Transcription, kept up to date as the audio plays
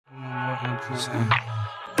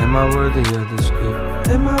Am I worthy of this gift?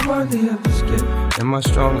 Am I worthy of this gift? Am I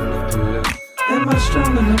strong enough to live? Am I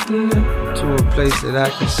strong enough to live? To a place that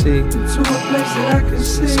I can see. To a place that I can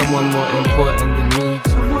see. Someone more important than me.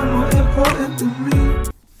 Someone more important than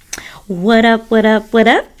me. What up,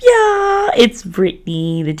 y'all? It's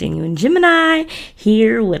Brittany, the Genuine Gemini,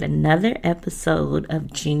 here with another episode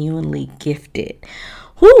of Genuinely Gifted.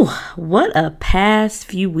 Whew, what a past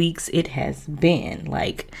few weeks it has been.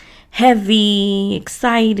 Like, heavy,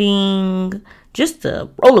 exciting, just a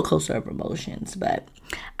roller coaster of emotions. But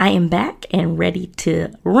I am back and ready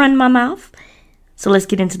to run my mouth. So let's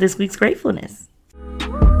get into this week's gratefulness.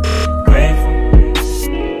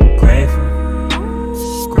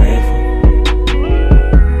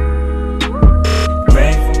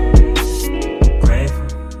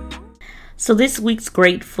 So this week's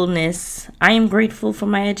gratefulness, I am grateful for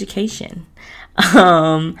my education.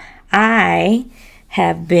 I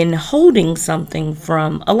have been holding something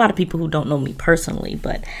from a lot of people who don't know me personally,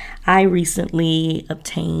 but I recently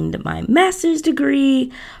obtained my master's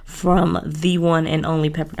degree from the one and only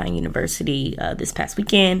Pepperdine University this past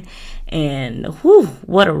weekend. And whew,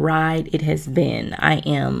 what a ride it has been. I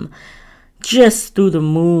am just through the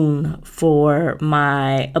moon for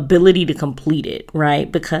my ability to complete it,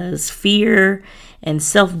 right? Because fear and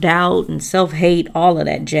self-doubt and self-hate, all of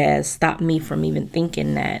that jazz stopped me from even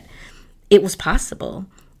thinking that it was possible.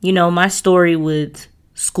 You know, my story with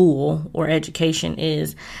school or education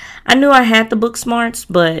is I knew I had the book smarts,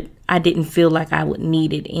 but I didn't feel like I would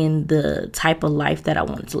need it in the type of life that I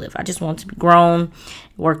wanted to live. I just wanted to be grown,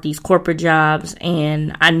 work these corporate jobs,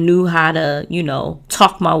 and I knew how to,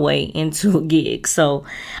 talk my way into a gig. So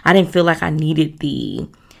I didn't feel like I needed the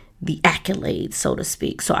accolades, so to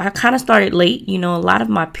speak. So I kind of started late. A lot of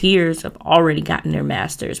my peers have already gotten their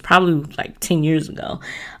masters, probably like 10 years ago.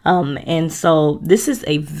 And so this is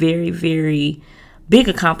a very, very big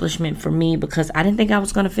accomplishment for me because I didn't think I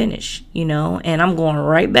was going to finish, and I'm going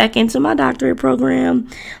right back into my doctorate program.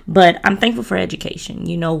 But I'm thankful for education.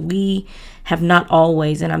 We have not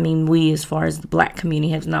always, and I mean we as far as the Black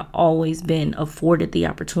community, has not always been afforded the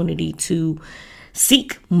opportunity to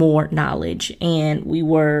seek more knowledge, and we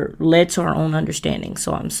were led to our own understanding.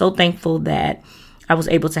 So I'm so thankful that I was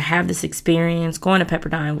able to have this experience. Going to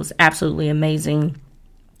Pepperdine was absolutely amazing.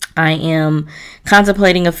 I am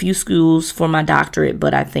contemplating a few schools for my doctorate,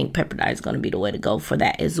 but I think Pepperdine is going to be the way to go for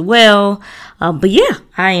that as well. But yeah,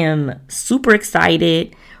 I am super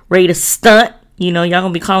excited, ready to stunt. Y'all going to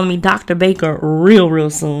be calling me Dr. Baker real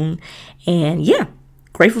soon. And yeah,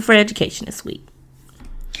 grateful for education this week.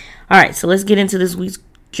 All right, so let's get into this week's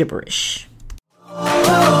gibberish.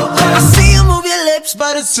 I see you move your lips,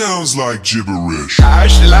 but it sounds like gibberish. I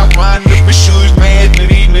shall I wind up my shoes, man,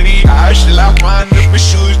 nitty. I shall I wind up my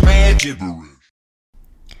shoes, man, gibberish.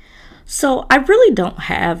 So I really don't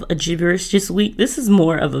have a gibberish this week. This is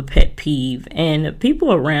more of a pet peeve, and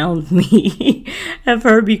people around me have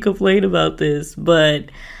heard me complain about this, but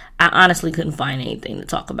I honestly couldn't find anything to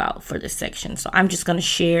talk about for this section. So I'm just going to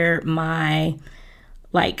share my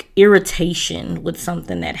irritation with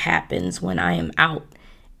something that happens when I am out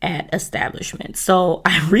at establishments. So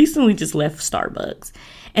I recently just left Starbucks,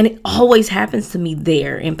 and it always happens to me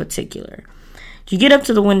there in particular. You get up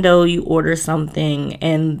to the window, you order something,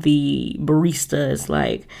 and the barista is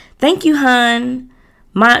like, "Thank you, hun.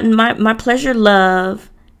 My pleasure, love."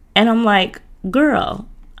 And I'm like, "Girl,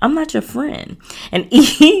 I'm not your friend." And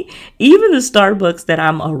even the Starbucks that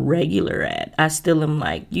I'm a regular at, I still am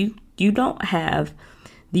like, you don't have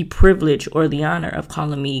the privilege or the honor of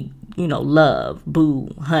calling me, love, boo,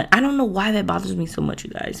 hun. I don't know why that bothers me so much, you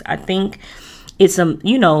guys. I think it's a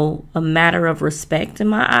matter of respect in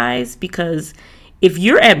my eyes, because if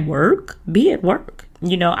you're at work, be at work.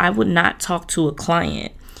 I would not talk to a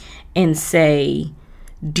client and say,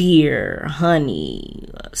 "Dear, honey,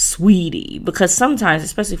 sweetie," because sometimes,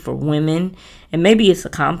 especially for women, and maybe it's a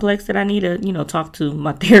complex that I need to, talk to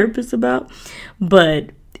my therapist about,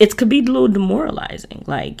 but it could be a little demoralizing.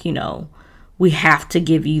 Like, we have to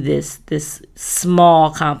give you this small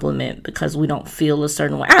compliment because we don't feel a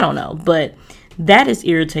certain way. I don't know, but that is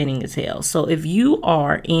irritating as hell. So if you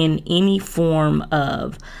are in any form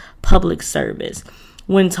of public service,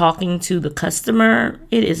 when talking to the customer,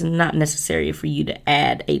 it is not necessary for you to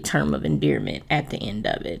add a term of endearment at the end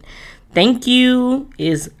of it. Thank you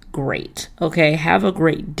is great. Okay, have a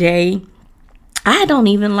great day. I don't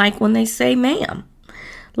even like when they say ma'am.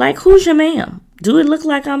 Like, who's your ma'am? Do it look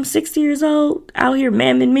like I'm 60 years old out here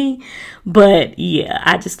mamming me? But yeah,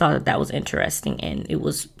 I just thought that was interesting, and it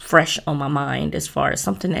was fresh on my mind as far as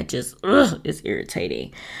something that just is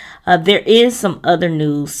irritating. There is some other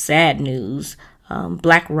news, sad news.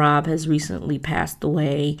 Black Rob has recently passed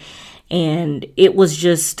away, and it was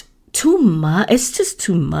just too much. It's just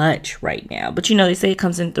too much right now. But they say it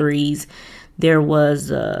comes in threes. There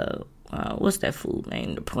was what's that fool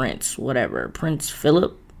name? The Prince, whatever, Prince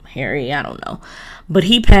Philip, Harry, I don't know. But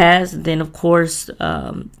he passed. Then of course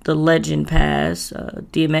the legend passed,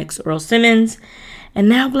 DMX, Earl Simmons, and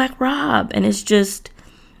now Black Rob. And it's just,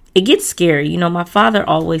 it gets scary. My father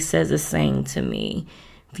always says this saying to me: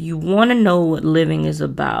 if you want to know what living is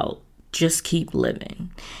about, just keep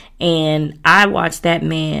living. And I watched that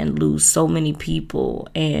man lose so many people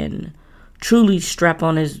and truly strap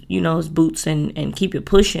on his, his boots and keep it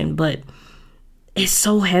pushing. But it's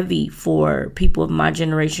so heavy for people of my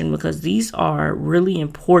generation, because these are really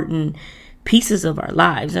important pieces of our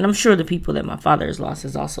lives. And I'm sure the people that my father has lost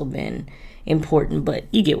has also been important, but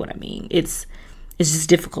you get what I mean. It's just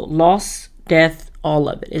difficult. Loss, death, all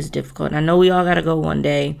of it is difficult. And I know we all got to go one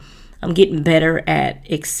day. I'm getting better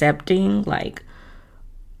at accepting. Like,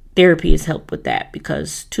 therapy has helped with that,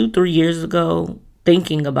 because 2-3 years ago,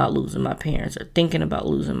 thinking about losing my parents or thinking about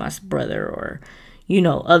losing my brother or,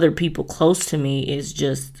 other people close to me is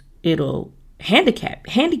just, it'll handicap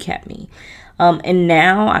me. And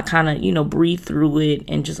now I kind of, breathe through it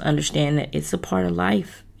and just understand that it's a part of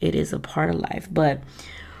life. It is a part of life. But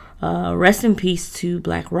rest in peace to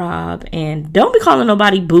Black Rob. And don't be calling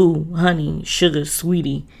nobody boo, honey, sugar,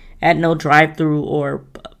 sweetie at no drive-through or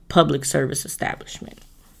public service establishment.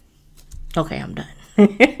 Okay, I'm done.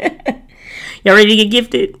 Y'all ready to get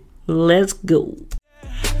gifted? Let's go.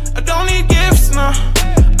 I don't need gifts, no.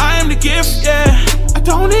 I am the gift, yeah. I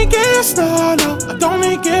don't need gifts, no. I don't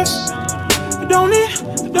need gifts. I don't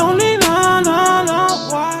need, no.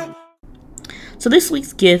 Why? So this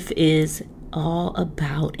week's gift is all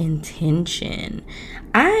about intention.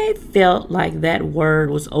 I felt like that word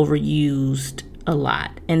was overused a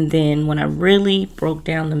lot. And then when I really broke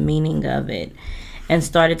down the meaning of it and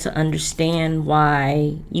started to understand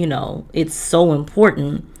why, it's so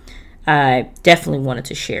important, I definitely wanted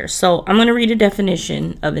to share. So I'm going to read a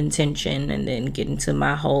definition of intention and then get into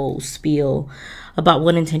my whole spiel about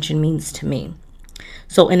what intention means to me.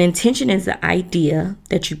 So an intention is the idea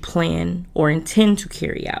that you plan or intend to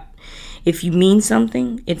carry out. If you mean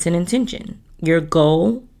something, it's an intention. Your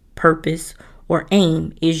goal, purpose, or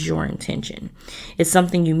aim is your intention. It's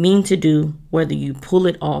something you mean to do, whether you pull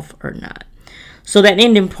it off or not. So that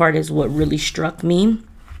ending part is what really struck me,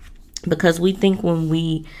 because we think when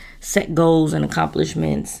we set goals and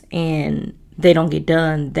accomplishments and they don't get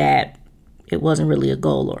done, that it wasn't really a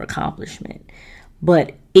goal or accomplishment.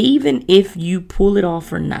 But even if you pull it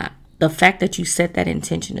off or not, the fact that you set that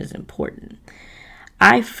intention is important.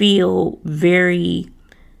 I feel very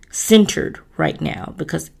centered right now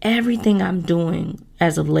because everything I'm doing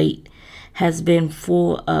as of late has been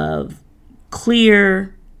full of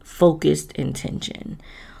clear, focused intention.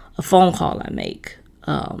 A phone call I make,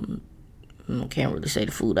 I can't really say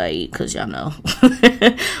the food I eat because y'all know,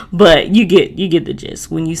 but you get the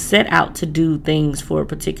gist. When you set out to do things for a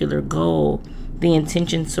particular goal, the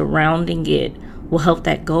intention surrounding it will help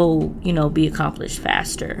that goal, be accomplished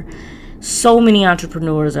faster. So many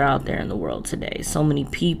entrepreneurs are out there in the world today. So many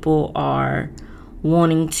people are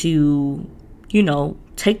wanting to,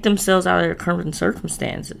 take themselves out of their current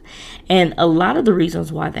circumstances. And a lot of the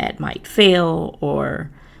reasons why that might fail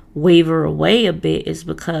or waver away a bit is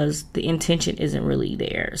because the intention isn't really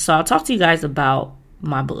there. So I'll talk to you guys about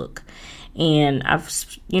my book. And I've,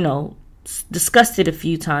 discussed it a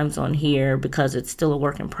few times on here because it's still a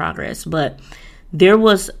work in progress. But there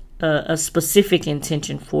was a specific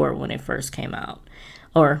intention for it when it first came out.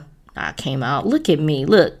 Or not came out. Look at me.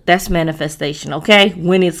 Look, that's manifestation, okay?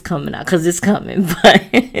 When it's coming out, because it's coming.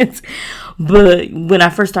 But when I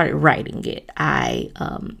first started writing it, I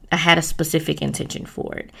had a specific intention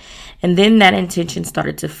for it. And then that intention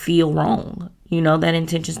started to feel wrong. That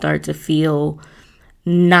intention started to feel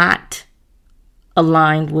not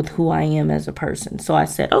aligned with who I am as a person. So I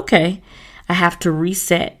said, okay, I have to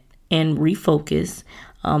reset and refocus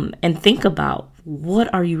and think about,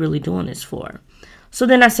 what are you really doing this for? So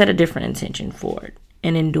then I set a different intention for it.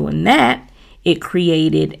 And in doing that, it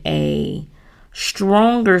created a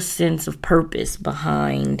stronger sense of purpose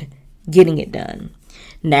behind getting it done.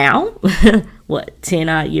 Now, 10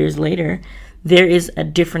 odd years later, there is a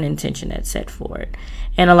different intention that's set for it.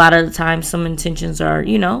 And a lot of the time, some intentions are,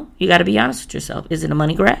 you got to be honest with yourself. Is it a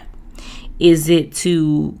money grab? Is it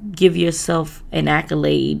to give yourself an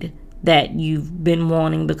accolade that you've been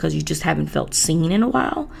wanting because you just haven't felt seen in a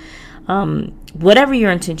while? Whatever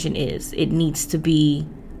your intention is, it needs to be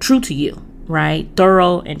true to you, right?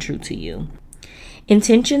 Thorough and true to you.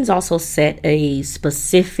 Intentions also set a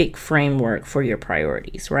specific framework for your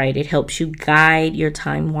priorities, right? It helps you guide your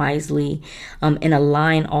time wisely and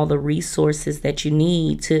align all the resources that you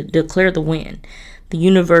need to declare the win. The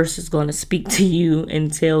universe is going to speak to you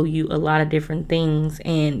and tell you a lot of different things,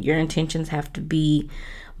 and your intentions have to be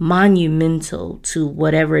monumental to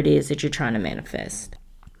whatever it is that you're trying to manifest.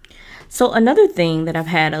 So another thing that I've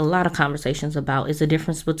had a lot of conversations about is the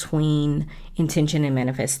difference between intention and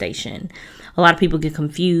manifestation. A lot of people get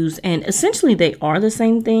confused, and essentially they are the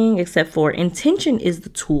same thing, except for intention is the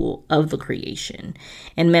tool of the creation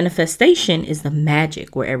and manifestation is the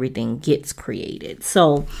magic where everything gets created.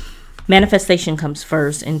 So manifestation comes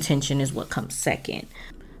first, intention is what comes second.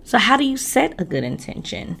 So how do you set a good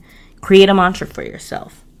intention? Create a mantra for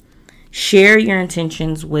yourself. Share your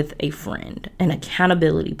intentions with a friend, an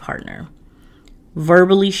accountability partner.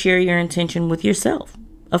 Verbally share your intention with yourself.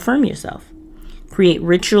 Affirm yourself. Create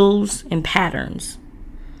rituals and patterns.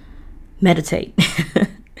 Meditate.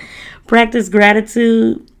 Practice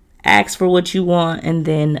gratitude. Ask for what you want and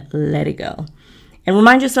then let it go. And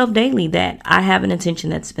remind yourself daily that I have an intention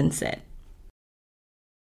that's been set.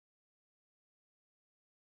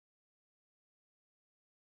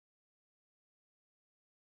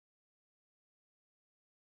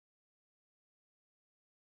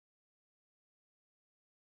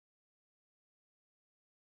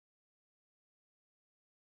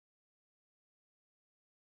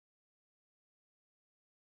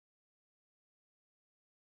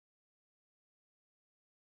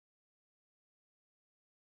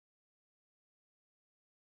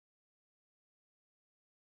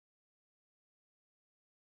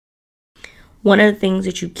 One of the things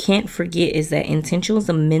that you can't forget is that intention is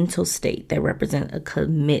a mental state that represents a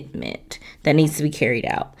commitment that needs to be carried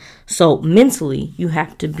out. So mentally, you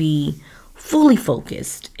have to be fully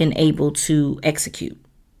focused and able to execute.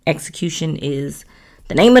 Execution is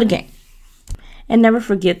the name of the game. And never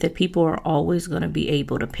forget that people are always going to be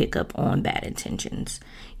able to pick up on bad intentions.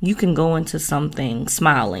 You can go into something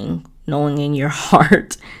smiling, knowing in your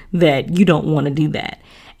heart that you don't want to do that.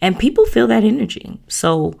 And people feel that energy.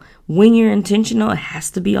 So when you're intentional, it has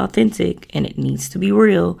to be authentic and it needs to be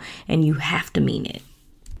real and you have to mean it.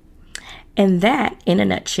 And that, in a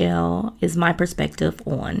nutshell, is my perspective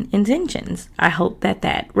on intentions. I hope that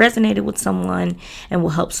resonated with someone and will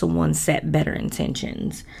help someone set better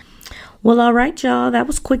intentions. Well, all right, y'all. That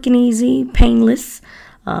was quick and easy, painless.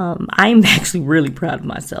 I'm actually really proud of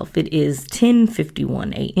myself. It is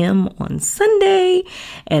 10:51 a.m. on Sunday,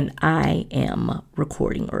 and I am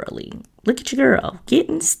recording early. Look at your girl,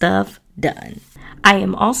 getting stuff done. I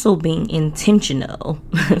am also being intentional,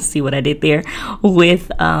 see what I did there,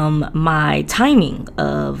 with my timing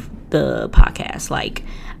of the podcast. Like,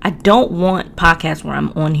 I don't want podcasts where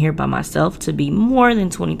I'm on here by myself to be more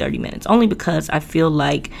than 20-30 minutes, only because I feel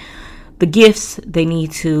like the gifts, they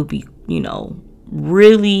need to be,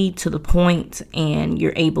 really to the point, and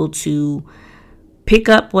you're able to pick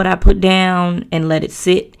up what I put down and let it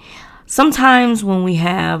sit. Sometimes when we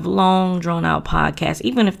have long drawn out podcasts,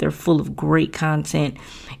 even if they're full of great content,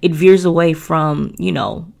 it veers away from,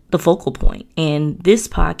 the focal point. And this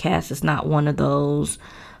podcast is not one of those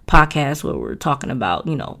podcasts where we're talking about,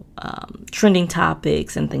 trending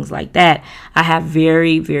topics and things like that. I have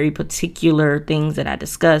very, very particular things that I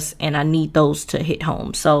discuss, and I need those to hit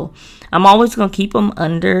home. So I'm always going to keep them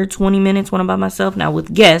under 20 minutes when I'm by myself. Now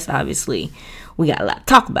with guests, obviously, we got a lot to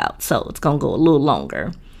talk about, so it's going to go a little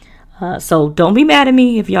longer. So don't be mad at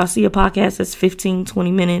me if y'all see a podcast that's 15,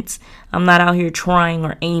 20 minutes. I'm not out here trying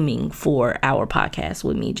or aiming for our podcast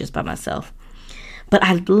with me just by myself. But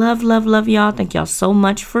I love, love, love y'all. Thank y'all so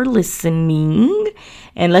much for listening.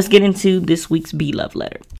 And let's get into this week's Be Love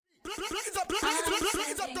Letter.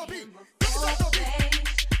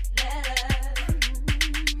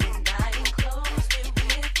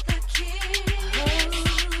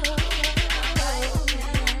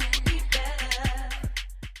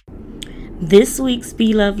 This week's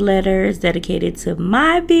Be Love Letter is dedicated to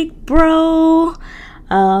my big bro.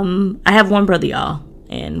 I have one brother, y'all,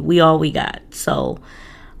 and we all we got. So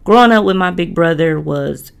growing up with my big brother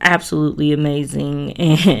was absolutely amazing,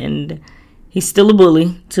 and he's still a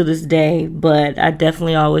bully to this day, but I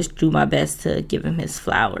definitely always do my best to give him his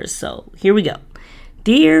flowers. So here we go.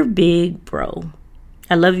 Dear big bro,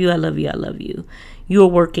 I love you, I love you, I love you. You are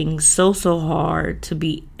working so hard to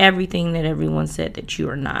be everything that everyone said that you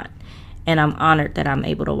are not. And I'm honored that I'm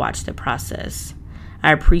able to watch the process.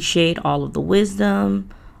 I appreciate all of the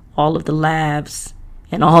wisdom, all of the laughs,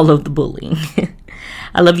 and all of the bullying.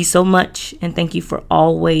 I love you so much, and thank you for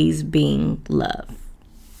always being love.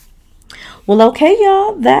 Well, okay,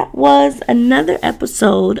 y'all. That was another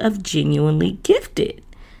episode of Genuinely Gifted.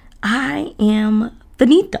 I am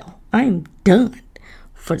finito. I am done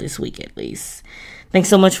for this week at least. Thanks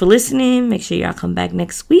so much for listening. Make sure y'all come back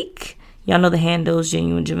next week. Y'all know the handles,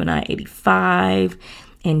 Genuine Gemini 85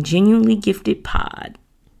 and Genuinely Gifted Pod.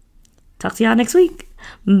 Talk to y'all next week.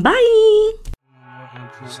 Bye.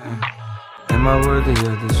 Am I worthy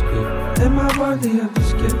of this gift? Am I worthy of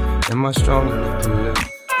this gift? Am I strong enough to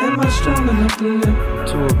live? Am I strong enough to live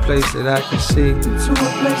To a place that I can see to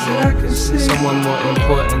a place that I can see someone more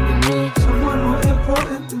important than me?